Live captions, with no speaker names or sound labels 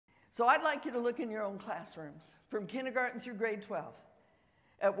So I'd like you to look in your own classrooms, from kindergarten through grade 12,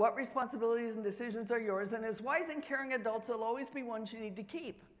 at what responsibilities and decisions are yours, and as wise and caring adults, there'll always be ones you need to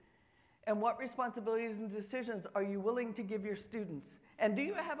keep. And what responsibilities and decisions are you willing to give your students? And do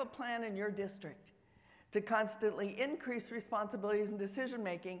you have a plan in your district to constantly increase responsibilities and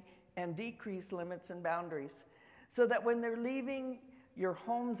decision-making and decrease limits and boundaries, so that when they're leaving your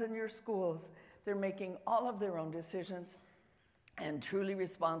homes and your schools, they're making all of their own decisions and truly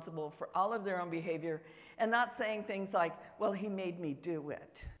responsible for all of their own behavior, and not saying things like, well, he made me do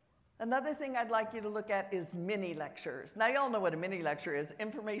it. Another thing I'd like you to look at is mini lectures. Now, you all know what a mini lecture is,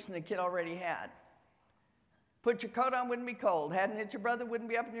 information a kid already had. Put your coat on, wouldn't be cold. Hadn't hit your brother, wouldn't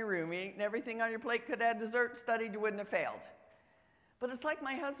be up in your room. Eaten everything on your plate, could have had dessert, studied, you wouldn't have failed. But it's like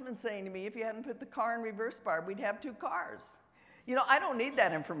my husband saying to me, if you hadn't put the car in reverse, Barb, we'd have 2 cars. You know, I don't need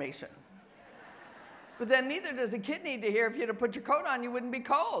that information. But then neither does a kid need to hear, if you had to put your coat on, you wouldn't be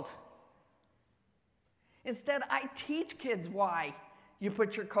cold. Instead, I teach kids why you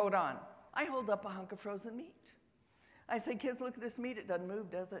put your coat on. I hold up a hunk of frozen meat. I say, kids, look at this meat. It doesn't move,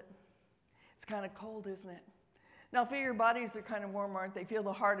 does it? It's kind of cold, isn't it? Now, feel your bodies are kind of warm, aren't they? Feel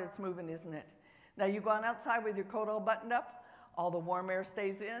the heart it's moving, isn't it? Now, you go on outside with your coat all buttoned up, all the warm air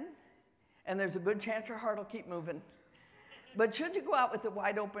stays in, and there's a good chance your heart will keep moving. But should you go out with it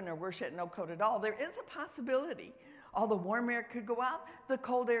wide open or worse yet, no coat at all, there is a possibility. All the warm air could go out, the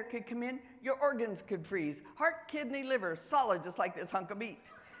cold air could come in, your organs could freeze. Heart, kidney, liver, solid just like this hunk of meat.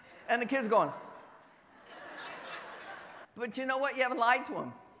 And the kid's going. But you know what? You haven't lied to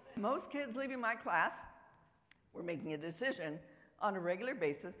them. Most kids leaving my class were making a decision on a regular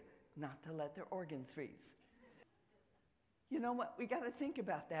basis not to let their organs freeze. You know what? We got to think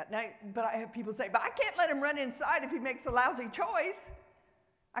about that. Now, but I have people say, but I can't let him run inside if he makes a lousy choice.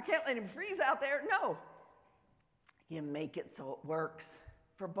 I can't let him freeze out there. No. You make it so it works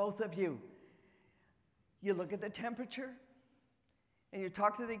for both of you. You look at the temperature, and you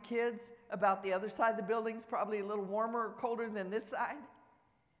talk to the kids about the other side of the building's probably a little warmer or colder than this side,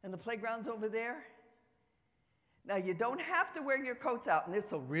 and the playground's over there. Now, you don't have to wear your coats out, and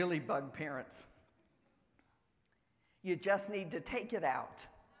this will really bug parents. You just need to take it out.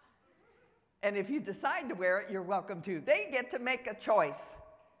 And if you decide to wear it, you're welcome to. They get to make a choice.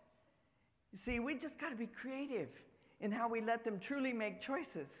 You see, we just got to be creative in how we let them truly make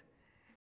choices.